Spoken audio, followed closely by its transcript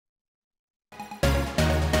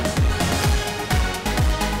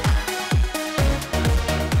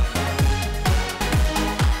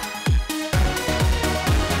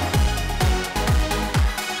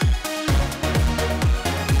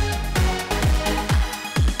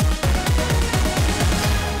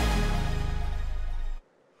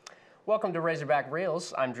Welcome to Razorback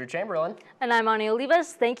Reels. I'm Drew Chamberlain. And I'm Olivas.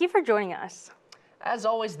 Thank you for joining us. As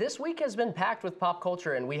always, this week has been packed with pop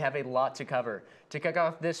culture and we have a lot to cover. To kick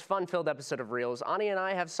off this fun-filled episode of Reels, Ani and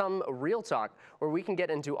I have some real talk where we can get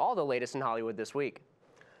into all the latest in Hollywood this week.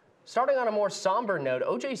 Starting on a more somber note,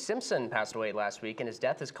 O.J. Simpson passed away last week and his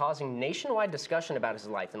death is causing nationwide discussion about his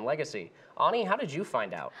life and legacy. Ani, how did you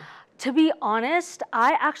find out? To be honest,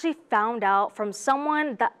 I actually found out from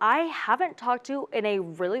someone that I haven't talked to in a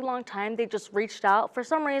really long time. They just reached out. For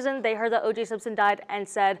some reason, they heard that O.J. Simpson died and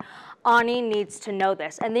said, Ani needs to know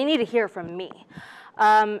this, and they need to hear from me.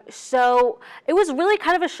 So it was really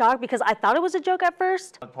kind of a shock because I thought it was a joke at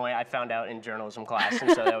first. At one point, I found out in journalism class, and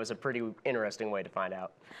so that was a pretty interesting way to find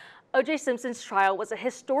out. O.J. Simpson's trial was a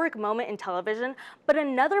historic moment in television, but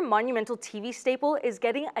another monumental TV staple is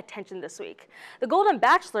getting attention this week. The Golden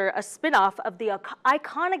Bachelor, a spin-off of the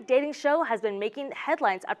iconic dating show, has been making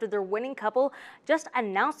headlines after their winning couple just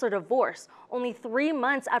announced their divorce, only 3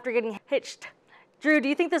 months after getting hitched. Drew, do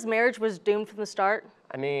you think this marriage was doomed from the start?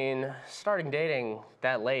 I mean, starting dating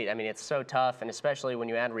that late, it's so tough, and especially when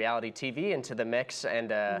you add reality TV into the mix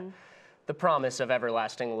and the promise of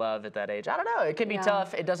everlasting love at that age. I don't know, it can be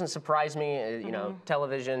tough. It doesn't surprise me. You know,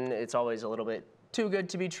 television, it's always a little bit too good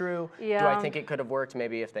to be true. Do I think it could have worked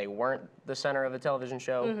maybe if they weren't the center of a television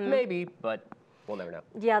show? Maybe, but we'll never know.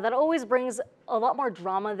 Yeah, that always brings a lot more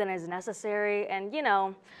drama than is necessary, and you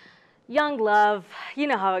know, young love, you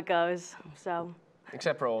know how it goes, so.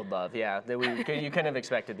 Except for old love, yeah. You kind of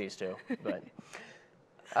expected these two, but.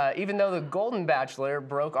 Even though The Golden Bachelor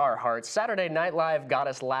broke our hearts, Saturday Night Live got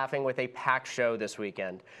us laughing with a packed show this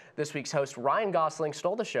weekend. This week's host, Ryan Gosling,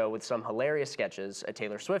 stole the show with some hilarious sketches, a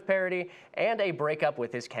Taylor Swift parody, and a breakup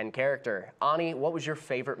with his Ken character. Ani, what was your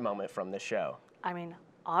favorite moment from this show? I mean,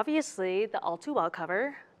 obviously, the All Too Well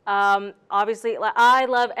cover. Obviously, I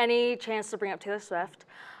love any chance to bring up Taylor Swift.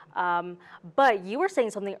 But you were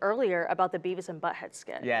saying something earlier about the Beavis and Butthead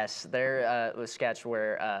sketch. Yes, there was a sketch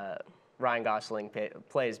where Ryan Gosling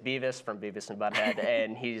plays Beavis from Beavis and Butthead,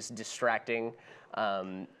 and he's distracting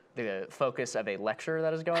the focus of a lecture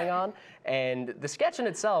that is going on. And the sketch in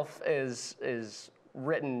itself is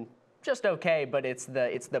written just okay, but it's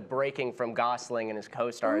the breaking from Gosling and his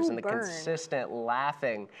co-stars and the consistent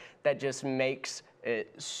laughing that just makes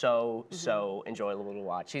it so enjoyable to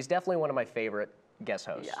watch. He's definitely one of my favorite guest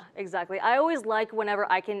hosts. Yeah, exactly. I always like whenever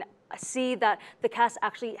I can see that the cast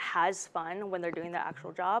actually has fun when they're doing their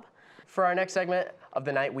actual job. For our next segment of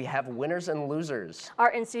the night, we have winners and losers.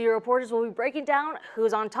 Our in-studio reporters will be breaking down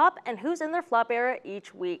who's on top and who's in their flop era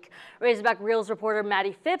each week. Razorback Reels reporter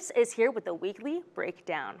Maddi Phipps is here with the weekly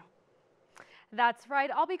breakdown. That's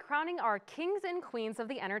right, I'll be crowning our kings and queens of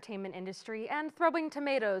the entertainment industry and throwing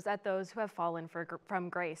tomatoes at those who have fallen from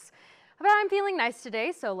grace. But I'm feeling nice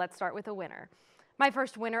today, so let's start with a winner. My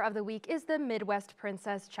first winner of the week is the Midwest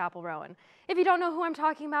princess, Chappell Roan. If you don't know who I'm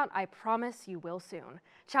talking about, I promise you will soon.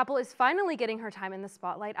 Chappell is finally getting her time in the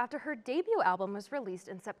spotlight after her debut album was released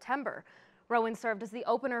in September. Rowan served as the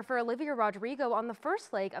opener for Olivia Rodrigo on the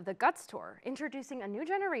first leg of the Guts Tour, introducing a new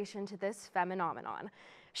generation to this phenomenon.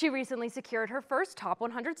 She recently secured her first top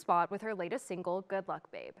 100 spot with her latest single, Good Luck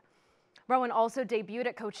Babe. Rowan also debuted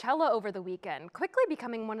at Coachella over the weekend, quickly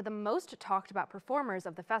becoming one of the most talked about performers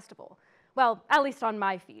of the festival. Well, at least on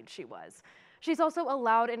my feed, she was. She's also a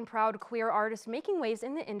loud and proud queer artist making waves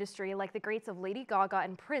in the industry like the greats of Lady Gaga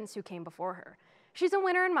and Prince who came before her. She's a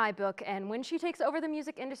winner in my book, and when she takes over the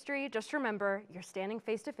music industry, just remember, you're standing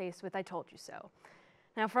face to face with I Told You So.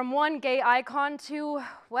 Now, from one gay icon to,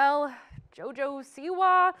 well, JoJo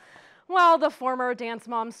Siwa, while the former Dance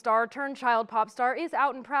Mom star turned child pop star is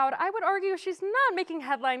out and proud, I would argue she's not making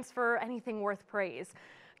headlines for anything worth praise.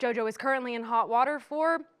 JoJo is currently in hot water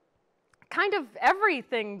for kind of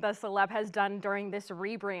everything the celeb has done during this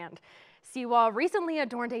rebrand. Siwa recently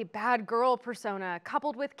adorned a bad girl persona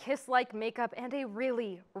coupled with kiss-like makeup and a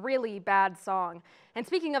really, really bad song. And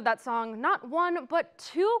speaking of that song, not one but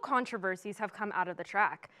two controversies have come out of the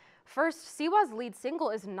track. First, Siwa's lead single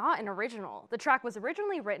is not an original. The track was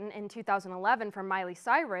originally written in 2011 for Miley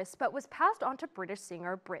Cyrus, but was passed on to British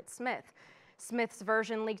singer Britt Smith. Smith's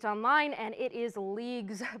version leaked online, and it is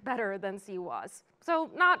leagues better than Siwa's.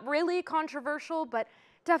 So not really controversial, but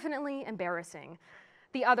definitely embarrassing.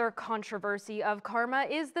 The other controversy of Karma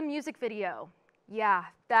is the music video. Yeah,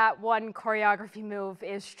 that one choreography move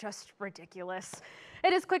is just ridiculous.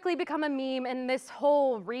 It has quickly become a meme, and this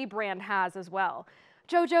whole rebrand has as well.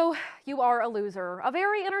 JoJo, you are a loser. A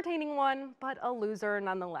very entertaining one, but a loser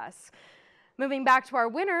nonetheless. Moving back to our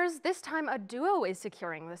winners, this time a duo is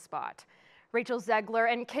securing the spot. Rachel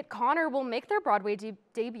Zegler and Kit Connor will make their Broadway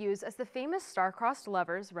debuts as the famous star-crossed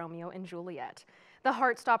lovers Romeo and Juliet. The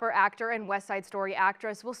Heartstopper actor and West Side Story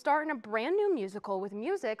actress will star in a brand new musical with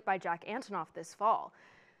music by Jack Antonoff this fall.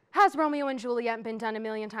 Has Romeo and Juliet been done a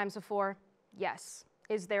million times before? Yes.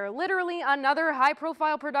 Is there literally another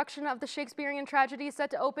high-profile production of the Shakespearean tragedy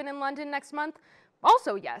set to open in London next month?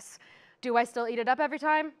 Also yes. Do I still eat it up every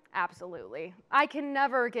time? Absolutely. I can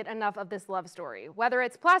never get enough of this love story. Whether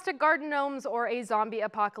it's plastic garden gnomes or a zombie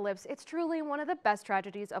apocalypse, it's truly one of the best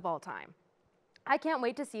tragedies of all time. I can't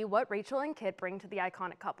wait to see what Rachel and Kit bring to the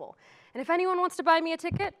iconic couple. And if anyone wants to buy me a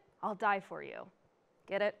ticket, I'll die for you.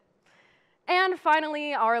 Get it? And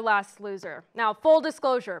finally, our last loser. Now, full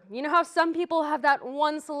disclosure, you know how some people have that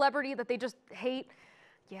one celebrity that they just hate?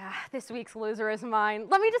 Yeah, this week's loser is mine.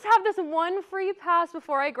 Let me just have this one free pass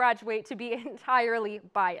before I graduate to be entirely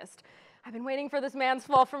biased. I've been waiting for this man's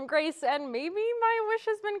fall from grace, and maybe my wish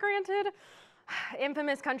has been granted.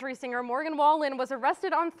 Infamous country singer Morgan Wallen was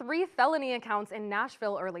arrested on 3 felony accounts in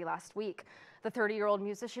Nashville early last week. The 30-year-old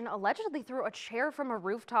musician allegedly threw a chair from a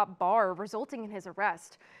rooftop bar, resulting in his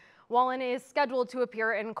arrest. Wallen is scheduled to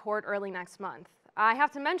appear in court early next month. I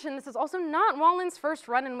have to mention this is also not Wallen's first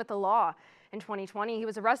run-in with the law. In 2020, he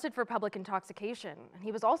was arrested for public intoxication, and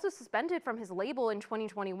he was also suspended from his label in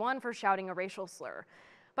 2021 for shouting a racial slur.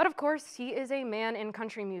 But of course, he is a man in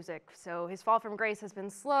country music, so his fall from grace has been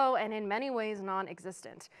slow and in many ways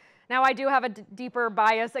non-existent. Now, I do have a deeper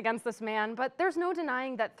bias against this man, but there's no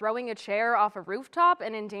denying that throwing a chair off a rooftop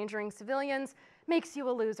and endangering civilians makes you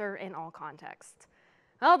a loser in all contexts.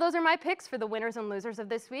 Well, those are my picks for the winners and losers of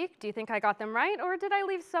this week. Do you think I got them right, or did I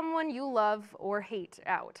leave someone you love or hate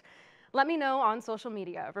out? Let me know on social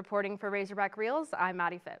media. Reporting for Razorback Reels, I'm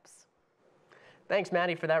Maddi Phipps. Thanks,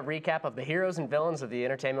 Maddi, for that recap of the heroes and villains of the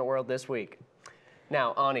entertainment world this week.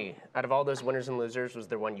 Now, Ani, out of all those winners and losers, was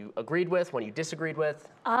there one you agreed with, one you disagreed with?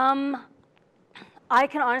 I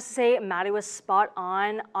can honestly say Maddi was spot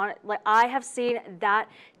on. Like, I have seen that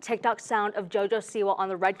TikTok sound of JoJo Siwa on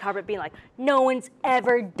the red carpet being like, no one's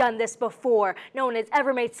ever done this before. No one has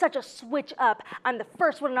ever made such a switch up. I'm the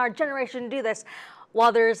first one in our generation to do this.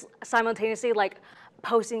 While there's simultaneously like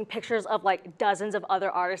posting pictures of like dozens of other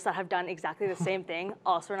artists that have done exactly the same thing,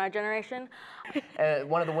 also in our generation.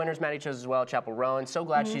 One of the winners Maddi chose as well, Chapel Roan. So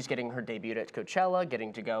glad she's getting her debut at Coachella,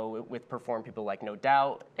 getting to go with perform people like No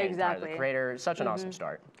Doubt and Tyler, the Creator. Such an awesome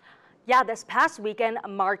start. Yeah, this past weekend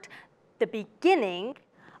marked the beginning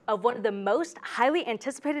of one of the most highly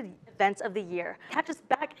anticipated events of the year. Catch us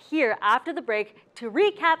back here after the break to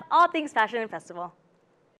recap all things fashion and festival.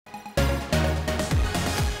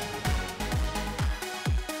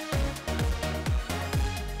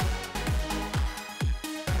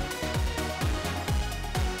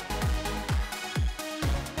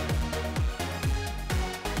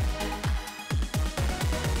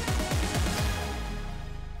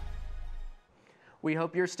 We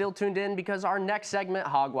hope you're still tuned in because our next segment,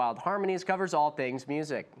 Hog Wild Harmonies, covers all things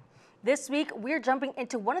music. This week, we're jumping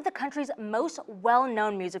into one of the country's most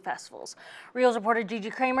well-known music festivals. Reels reporter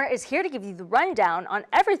Gigi Kraemer is here to give you the rundown on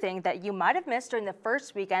everything that you might have missed during the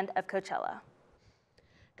first weekend of Coachella.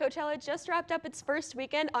 Coachella just wrapped up its first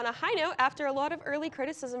weekend on a high note after a lot of early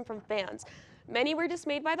criticism from fans. Many were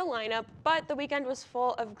dismayed by the lineup, but the weekend was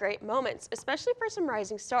full of great moments, especially for some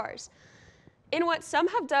rising stars. In what some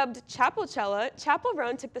have dubbed Chapelchella, Chapel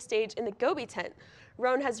Roan took the stage in the Gobi tent.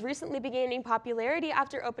 Roan has recently been gaining popularity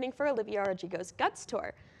after opening for Olivia Rodrigo's Guts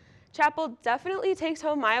tour. Chapel definitely takes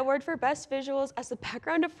home my award for best visuals, as the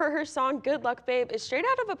background for her song Good Luck Babe is straight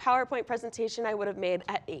out of a PowerPoint presentation I would have made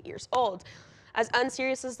at 8 years old. As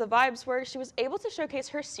unserious as the vibes were, she was able to showcase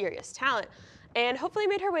her serious talent and hopefully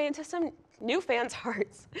made her way into some new fans'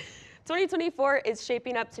 hearts. 2024 is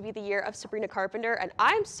shaping up to be the year of Sabrina Carpenter, and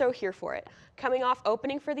I'm so here for it. Coming off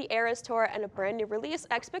opening for the Eras Tour and a brand new release,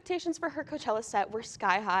 expectations for her Coachella set were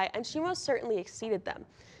sky high, and she most certainly exceeded them.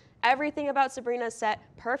 Everything about Sabrina's set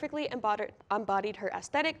perfectly embodied her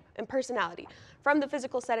aesthetic and personality. From the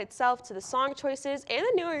physical set itself to the song choices and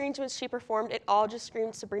the new arrangements she performed, it all just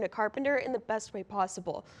screamed Sabrina Carpenter in the best way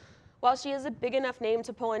possible. While she is a big enough name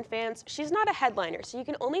to pull in fans, she's not a headliner, so you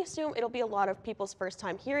can only assume it'll be a lot of people's first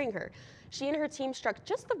time hearing her. She and her team struck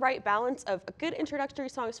just the right balance of good introductory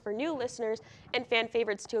songs for new listeners and fan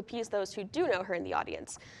favorites to appease those who do know her in the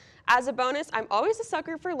audience. As a bonus, I'm always a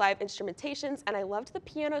sucker for live instrumentations, and I loved the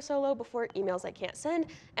piano solo before Emails I Can't Send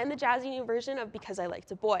and the jazzy new version of Because I Liked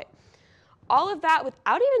a Boy. All of that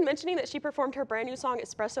without even mentioning that she performed her brand new song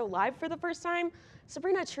Espresso live for the first time.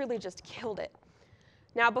 Sabrina truly just killed it.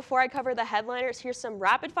 Now, before I cover the headliners, here's some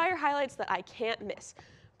rapid-fire highlights that I can't miss.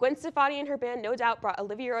 Gwen Stefani and her band No Doubt brought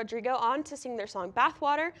Olivia Rodrigo on to sing their song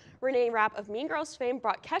Bathwater. Renee Rapp of Mean Girls fame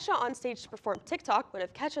brought Kesha on stage to perform TikTok, one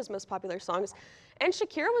of Kesha's most popular songs. And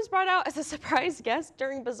Shakira was brought out as a surprise guest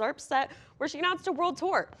during Bizarre's set, where she announced a world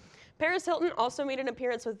tour. Paris Hilton also made an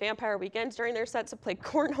appearance with Vampire Weekend during their set to play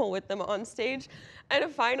cornhole with them on stage. And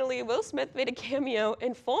finally, Will Smith made a cameo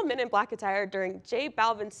in full Men in Black attire during J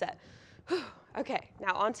Balvin's set. Okay,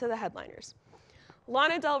 now on to the headliners.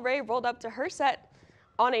 Lana Del Rey rolled up to her set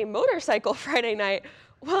on a motorcycle Friday night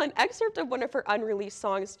while an excerpt of one of her unreleased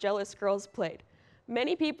songs, Jealous Girls, played.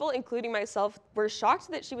 Many people, including myself, were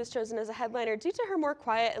shocked that she was chosen as a headliner due to her more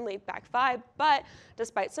quiet and laid-back vibe, but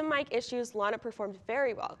despite some mic issues, Lana performed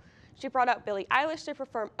very well. She brought out Billie Eilish to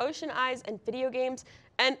perform Ocean Eyes and Video Games,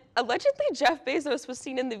 and allegedly Jeff Bezos was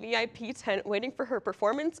seen in the VIP tent waiting for her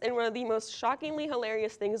performance in one of the most shockingly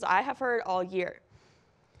hilarious things I have heard all year.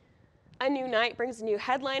 A new night brings a new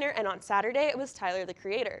headliner, and on Saturday it was Tyler, the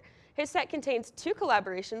Creator. His set contains 2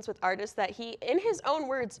 collaborations with artists that he, in his own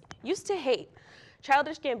words, used to hate.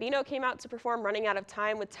 Childish Gambino came out to perform Running Out of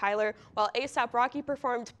Time with Tyler, while A$AP Rocky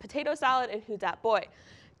performed Potato Salad and Who Dat Boy.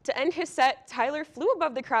 To end his set, Tyler flew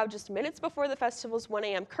above the crowd just minutes before the festival's 1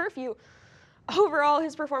 a.m. curfew. Overall,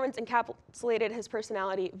 his performance encapsulated his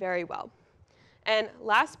personality very well. And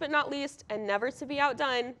last but not least, and never to be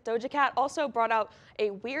outdone, Doja Cat also brought out a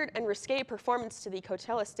weird and risque performance to the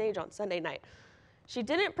Coachella stage on Sunday night. She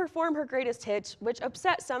didn't perform her greatest hits, which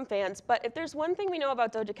upset some fans, but if there's one thing we know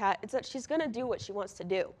about Doja Cat, it's that she's gonna do what she wants to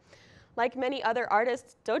do. Like many other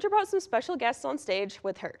artists, Doja brought some special guests on stage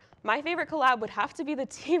with her. My favorite collab would have to be the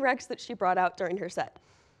T-Rex that she brought out during her set.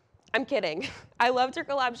 I'm kidding. I loved her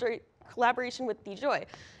collaboration with D-Joy,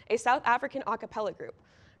 a South African a cappella group.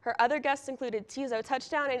 Her other guests included Tizo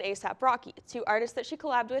Touchdown and A$AP Rocky, 2 artists that she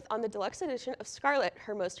collabed with on the deluxe edition of Scarlet,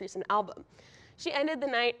 her most recent album. She ended the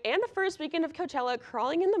night and the first weekend of Coachella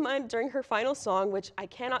crawling in the mud during her final song, which I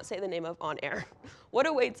cannot say the name of on air. What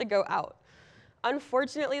a way to go out.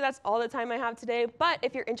 Unfortunately, that's all the time I have today, but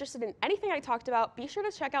if you're interested in anything I talked about, be sure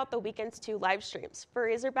to check out the weekend's 2 live streams. For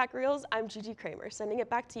Razorback Reels, I'm Gigi Kraemer, sending it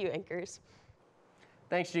back to you, anchors.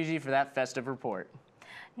 Thanks, Gigi, for that festive report.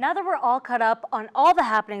 Now that we're all caught up on all the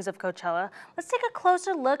happenings of Coachella, let's take a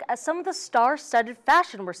closer look at some of the star-studded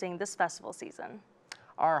fashion we're seeing this festival season.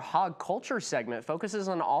 Our Hog Culture segment focuses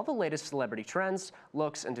on all the latest celebrity trends,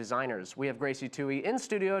 looks, and designers. We have Gracie Tuohy in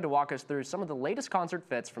studio to walk us through some of the latest concert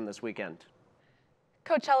fits from this weekend.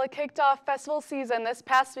 Coachella kicked off festival season this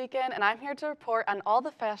past weekend, and I'm here to report on all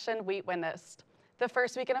the fashion we witnessed. The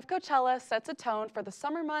first weekend of Coachella sets a tone for the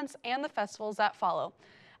summer months and the festivals that follow.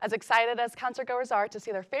 As excited as concertgoers are to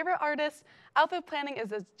see their favorite artists, outfit planning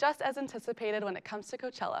is just as anticipated when it comes to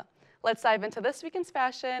Coachella. Let's dive into this weekend's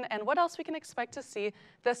fashion and what else we can expect to see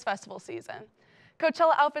this festival season.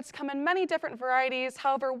 Coachella outfits come in many different varieties.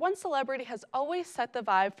 However, one celebrity has always set the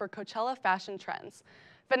vibe for Coachella fashion trends.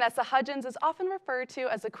 Vanessa Hudgens is often referred to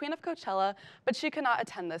as the Queen of Coachella, but she could not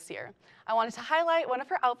attend this year. I wanted to highlight one of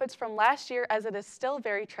her outfits from last year as it is still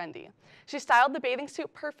very trendy. She styled the bathing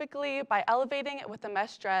suit perfectly by elevating it with a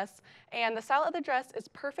mesh dress, and the style of the dress is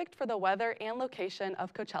perfect for the weather and location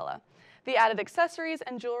of Coachella. The added accessories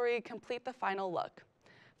and jewelry complete the final look.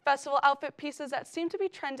 Festival outfit pieces that seem to be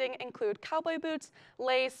trending include cowboy boots,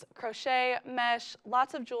 lace, crochet, mesh,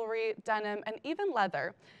 lots of jewelry, denim, and even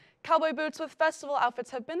leather. Cowboy boots with festival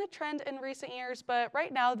outfits have been a trend in recent years, but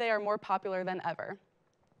right now they are more popular than ever.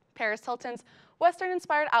 Paris Hilton's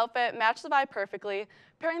Western-inspired outfit matched the vibe perfectly,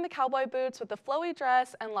 pairing the cowboy boots with the flowy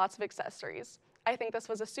dress and lots of accessories. I think this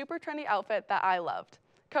was a super trendy outfit that I loved.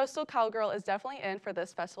 Coastal Cowgirl is definitely in for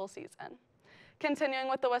this festival season. Continuing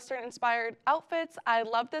with the Western-inspired outfits, I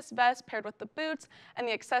love this vest paired with the boots and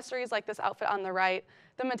the accessories like this outfit on the right.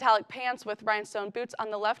 The metallic pants with rhinestone boots on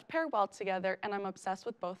the left pair well together, and I'm obsessed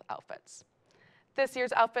with both outfits. This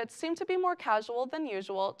year's outfits seem to be more casual than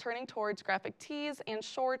usual, turning towards graphic tees and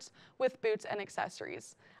shorts with boots and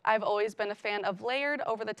accessories. I've always been a fan of layered,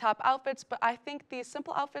 over-the-top outfits, but I think these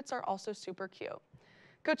simple outfits are also super cute.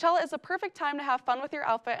 Coachella is a perfect time to have fun with your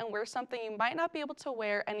outfit and wear something you might not be able to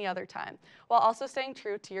wear any other time, while also staying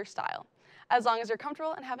true to your style. As long as you're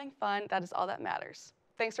comfortable and having fun, that is all that matters.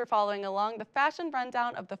 Thanks for following along the fashion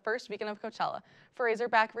rundown of the first weekend of Coachella. For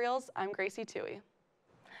Razorback Reels, I'm Gracie Tuohy.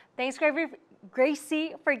 Thanks,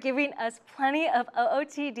 Gracie, for giving us plenty of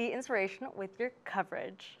OOTD inspiration with your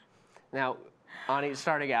coverage. Now, Ani,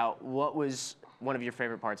 starting out, what was one of your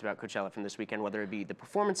favorite parts about Coachella from this weekend, whether it be the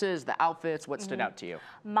performances, the outfits, what stood out to you?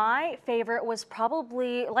 My favorite was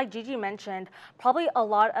probably, like Gigi mentioned, probably a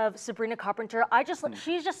lot of Sabrina Carpenter.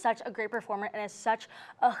 She's just such a great performer, and it's such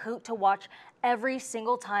a hoot to watch every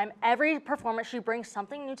single time. Every performance, she brings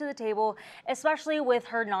something new to the table, especially with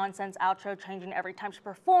her nonsense outro changing every time she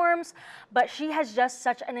performs. But she has just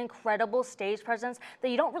such an incredible stage presence that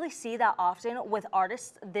you don't really see that often with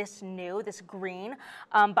artists this new, this green.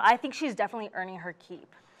 But I think she's definitely earning her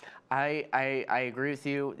keep. I agree with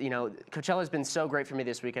you. You know, Coachella's been so great for me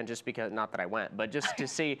this weekend, just because, not that I went, but just to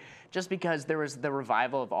see, just because there was the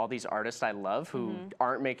revival of all these artists I love who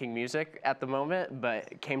aren't making music at the moment,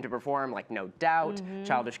 but came to perform, like No Doubt,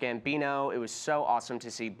 Childish Gambino. It was so awesome to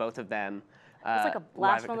see both of them. It's like a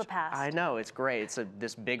blast from the past. I know, it's great. It's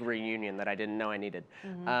this big reunion that I didn't know I needed.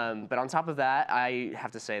 But on top of that, I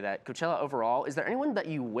have to say that Coachella overall, is there anyone that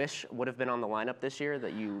you wish would have been on the lineup this year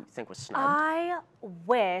that you think was snubbed? I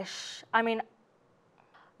wish, I mean,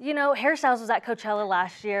 you know, Hairstyles was at Coachella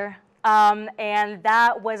last year, and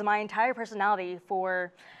that was my entire personality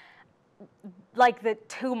for like the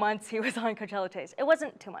 2 months he was on Coachella Taste. It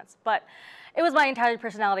wasn't 2 months, but it was my entire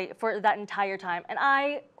personality for that entire time. And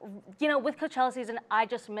I, you know, with Coachella season, I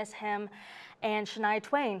just miss him and Shania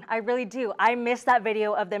Twain. I really do. I miss that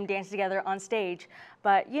video of them dancing together on stage.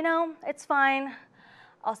 But, you know, it's fine.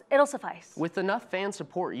 It'll suffice. With enough fan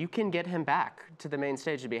support, you can get him back to the main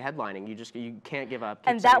stage to be headlining. You can't give up.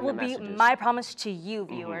 And that will be my promise to you,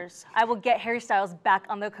 viewers. I will get Harry Styles back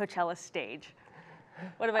on the Coachella stage.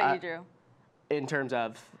 What about you, Drew? In terms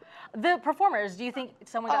of? The performers, do you think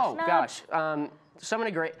someone got snubbed? Oh, gosh. So many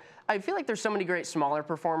great, I feel like there's so many great smaller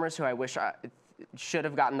performers who I wish I should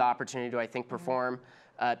have gotten the opportunity to, I think, perform.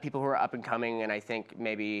 People who are up and coming and I think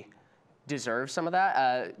maybe deserve some of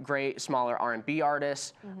that. Great smaller R&B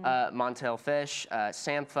artists, Montel Fish,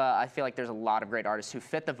 Sampha. I feel like there's a lot of great artists who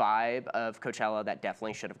fit the vibe of Coachella that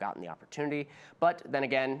definitely should have gotten the opportunity. But then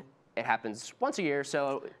again, it happens once a year,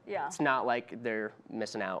 so it's not like they're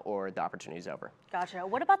missing out or the opportunity's over. Gotcha.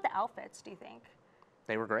 What about the outfits, do you think?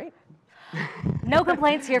 They were great. No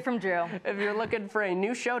complaints here from Drew. If you're looking for a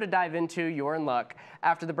new show to dive into, you're in luck.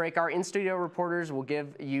 After the break, our in-studio reporters will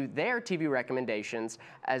give you their TV recommendations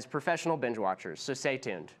as professional binge watchers, so stay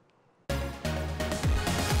tuned.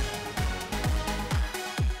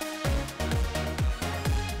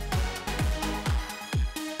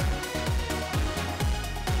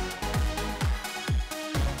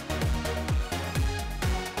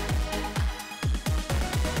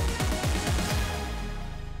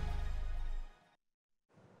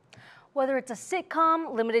 Whether it's a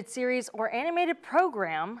sitcom, limited series, or animated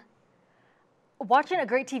program, watching a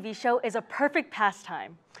great TV show is a perfect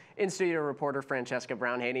pastime. In-studio reporter Franchesca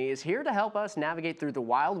Brownhanney is here to help us navigate through the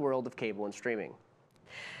wild world of cable and streaming.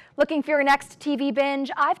 Looking for your next TV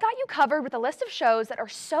binge? I've got you covered with a list of shows that are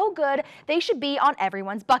so good they should be on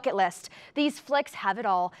everyone's bucket list. These flicks have it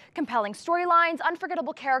all: compelling storylines,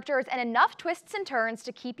 unforgettable characters, and enough twists and turns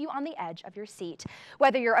to keep you on the edge of your seat.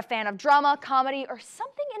 Whether you're a fan of drama, comedy, or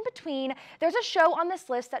something in between, there's a show on this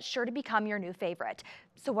list that's sure to become your new favorite.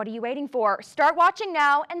 So what are you waiting for? Start watching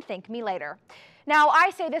now and thank me later. Now, I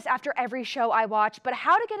say this after every show I watch, but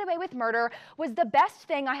How to Get Away with Murder was the best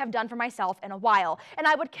thing I have done for myself in a while, and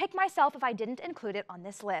I would kick myself if I didn't include it on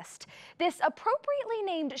this list. This appropriately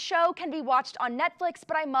named show can be watched on Netflix,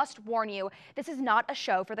 but I must warn you, this is not a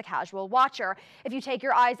show for the casual watcher. If you take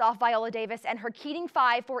your eyes off Viola Davis and her Keating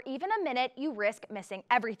 5 for even a minute, you risk missing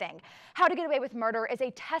everything. How to Get Away with Murder is a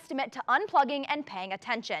testament to unplugging and paying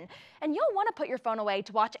attention. And you'll want to put your phone away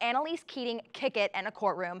to watch Annalise Keating kick it in a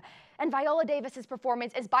courtroom. And Viola Davis's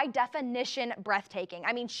performance is by definition breathtaking.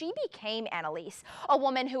 I mean, she became Annalise, a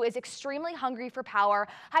woman who is extremely hungry for power,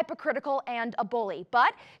 hypocritical, and a bully.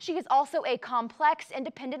 But she is also a complex,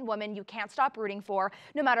 independent woman you can't stop rooting for,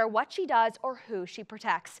 no matter what she does or who she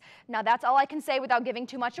protects. Now, that's all I can say without giving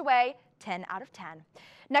too much away. 10 out of 10.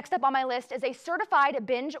 Next up on my list is a certified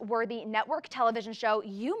binge-worthy network television show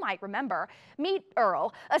you might remember. Meet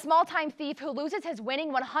Earl, a small-time thief who loses his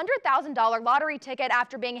winning $100,000 lottery ticket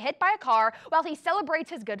after being hit by a car while he celebrates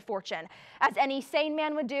his good fortune. As any sane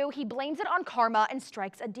man would do, he blames it on karma and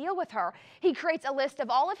strikes a deal with her. He creates a list of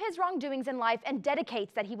all of his wrongdoings in life and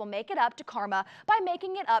dedicates that he will make it up to karma by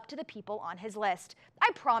making it up to the people on his list.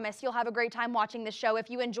 I promise you'll have a great time watching this show if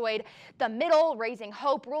you enjoyed The Middle, Raising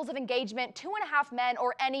Hope, Rules of Engagement, 2.5 Men,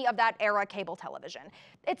 or any of that era cable television.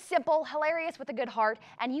 It's simple, hilarious with a good heart,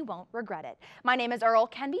 and you won't regret it. My Name is Earl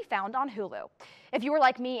can be found on Hulu. If you were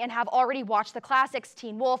like me and have already watched the classics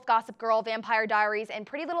Teen Wolf, Gossip Girl, Vampire Diaries, and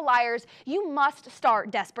Pretty Little Liars, you must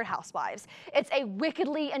start Desperate Housewives. It's a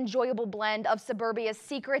wickedly enjoyable blend of suburbia's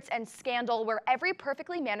secrets and scandal where every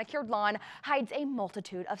perfectly manicured lawn hides a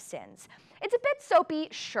multitude of sins. It's a bit soapy,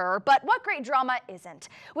 sure, but what great drama isn't?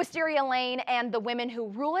 Wisteria Lane and the women who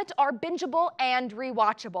rule it are bingeable and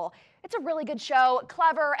rewatchable. It's a really good show,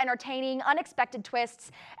 clever, entertaining, unexpected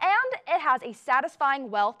twists, and it has a satisfying,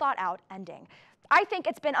 well-thought-out ending. I think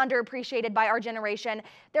it's been underappreciated by our generation.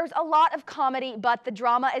 There's a lot of comedy, but the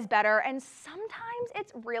drama is better, and sometimes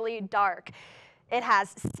it's really dark. It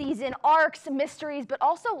has season arcs, mysteries, but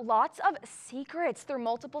also lots of secrets through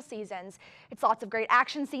multiple seasons. It's lots of great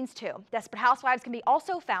action scenes too. Desperate Housewives can be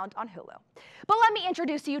also found on Hulu. But let me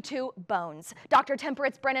introduce you to Bones. Dr.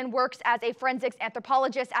 Temperance Brennan works as a forensics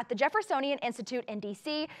anthropologist at the Jeffersonian Institute in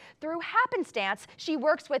DC. Through happenstance, she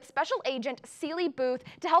works with Special Agent Celie Booth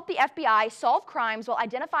to help the FBI solve crimes while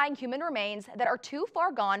identifying human remains that are too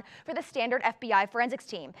far gone for the standard FBI forensics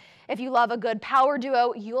team. If you love a good power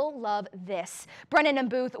duo, you'll love this. Brennan and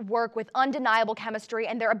Booth work with undeniable chemistry,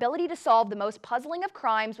 and their ability to solve the most puzzling of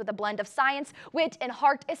crimes with a blend of science, wit, and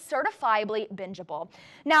heart is certifiably bingeable.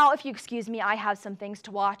 Now, if you excuse me, I have some things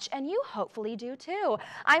to watch, and you hopefully do too.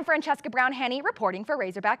 I'm Franchesca Brownhanney reporting for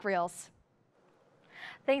Razorback Reels.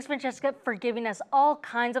 Thanks, Franchesca, for giving us all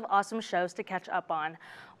kinds of awesome shows to catch up on.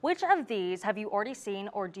 Which of these have you already seen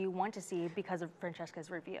or do you want to see because of Francesca's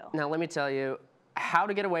review? Now, let me tell you, How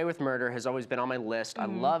to Get Away with Murder has always been on my list. I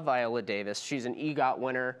love Viola Davis. She's an EGOT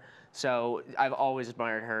winner, so I've always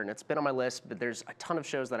admired her, and it's been on my list, but there's a ton of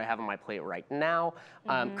shows that I have on my plate right now.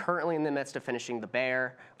 Currently in the midst of finishing The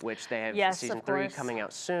Bear, which they have season 3 coming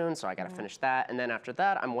out soon, so I gotta finish that. And then after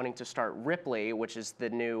that, I'm wanting to start Ripley, which is the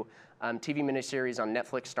new TV miniseries on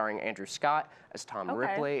Netflix starring Andrew Scott as Tom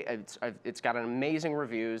Ripley. It's got amazing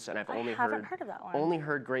reviews, and I've only heard of that one. only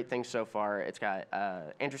heard great things so far. It's got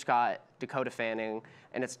Andrew Scott, Dakota Fanning,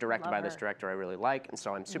 and it's directed by this director I really like, and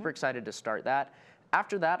so I'm super excited to start that.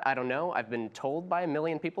 After that, I don't know. I've been told by a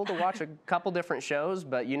million people to watch a couple different shows,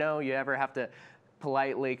 but you know, you ever have to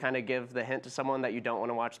politely kind of give the hint to someone that you don't want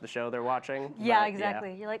to watch the show they're watching? Yeah,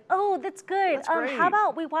 exactly. You're like, oh, that's good. That's great. How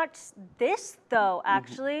about we watch this, though,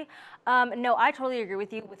 actually? No, I totally agree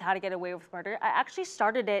with you with How to Get Away with Murder. I actually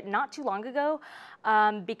started it not too long ago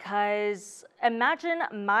because imagine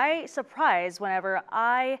my surprise whenever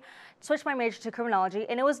I switched my major to criminology,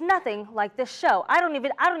 and it was nothing like this show. I don't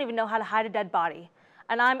even know how to hide a dead body,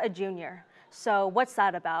 and I'm a junior. So what's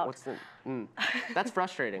that about? That's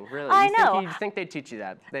frustrating, really. I know. You think they'd teach you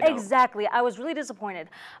that. They don't. Exactly. I was really disappointed.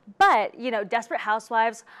 But, you know, Desperate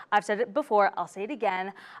Housewives, I've said it before, I'll say it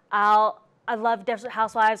again. I love Desperate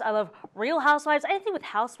Housewives. I love Real Housewives. Anything with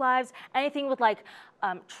housewives, anything with like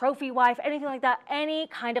Trophy Wife, anything like that, any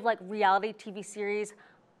kind of like reality TV series,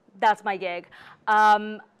 that's my gig.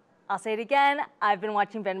 I'll say it again. I've been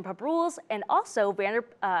watching Vanderpump Rules and also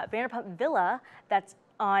Vanderpump Villa, that's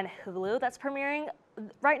on Hulu, that's premiering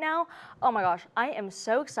right now. Oh my gosh, I am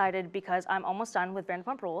so excited because I'm almost done with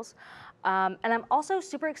Vanderpump Rules. And I'm also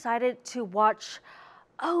super excited to watch,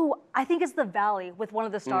 I think it's The Valley with one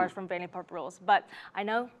of the stars from Vanderpump Rules. But I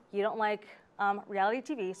know you don't like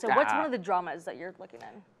reality TV, so what's one of the dramas that you're looking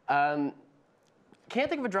at? Can't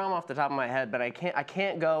think of a drama off the top of my head, but I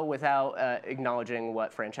can't go without acknowledging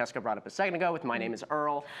what Franchesca brought up a second ago with My Name is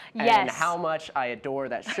Earl, and how much I adore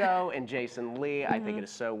that show and Jason Lee. I think it is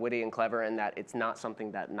so witty and clever, and that it's not something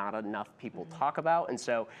that not enough people talk about. And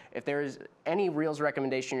so if there is any Reels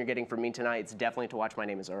recommendation you're getting from me tonight, it's definitely to watch My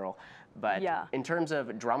Name is Earl. But in terms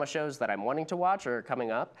of drama shows that I'm wanting to watch or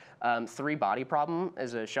coming up, Three Body Problem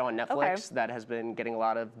is a show on Netflix that has been getting a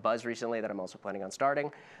lot of buzz recently that I'm also planning on starting.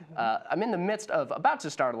 I'm in the midst of about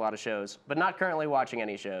to start a lot of shows, but not currently watching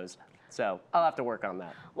any shows. So I'll have to work on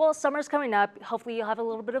that. Well, summer's coming up. Hopefully you'll have a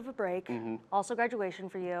little bit of a break. Also graduation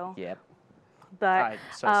for you. Yep. But,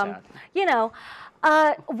 so sad. you know,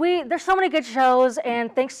 there's so many good shows,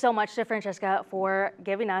 and thanks so much to Franchesca for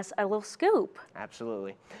giving us a little scoop.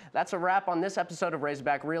 Absolutely. That's a wrap on this episode of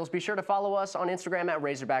Razorback Reels. Be sure to follow us on Instagram at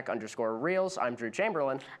Razorback_Reels. I'm Drew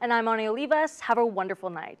Chamberlain. And I'm Olivas. Have a wonderful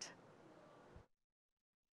night.